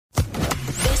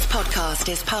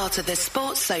podcast is part of the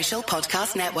Sports Social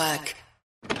Podcast Network.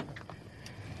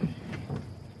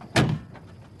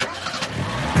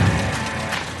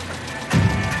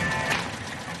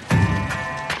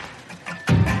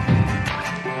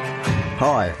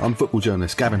 Hi, I'm football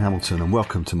journalist Gavin Hamilton and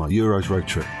welcome to my Euros road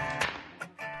trip.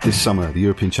 This summer, the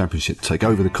European Championship take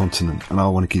over the continent and I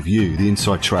want to give you the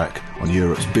inside track on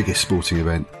Europe's biggest sporting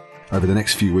event. Over the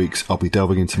next few weeks, I'll be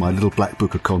delving into my little black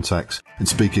book of contacts and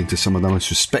speaking to some of the most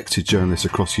respected journalists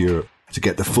across Europe to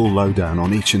get the full lowdown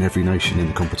on each and every nation in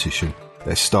the competition,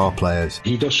 their star players.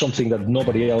 He does something that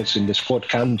nobody else in the sport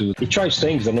can do. He tries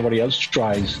things that nobody else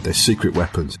tries. Their secret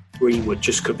weapons. Greenwood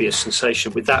just could be a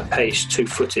sensation with that pace,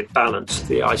 two-footed balance,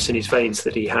 the ice in his veins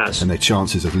that he has. And their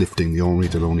chances of lifting the Henri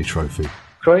Delaunay trophy.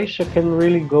 Croatia can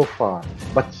really go far,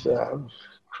 but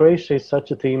Croatia is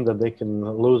such a team that they can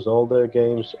lose all their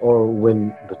games or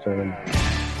win the tournament.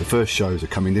 The first shows are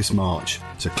coming this March,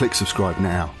 so click subscribe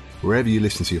now, wherever you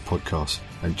listen to your podcasts,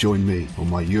 and join me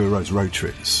on my Euros road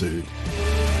trip soon.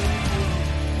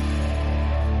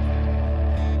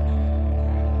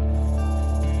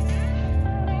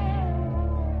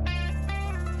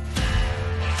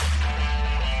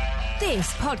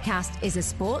 This podcast is a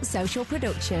Sports Social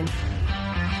production.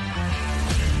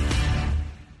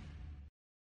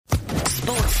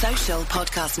 Sports Social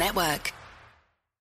Podcast Network.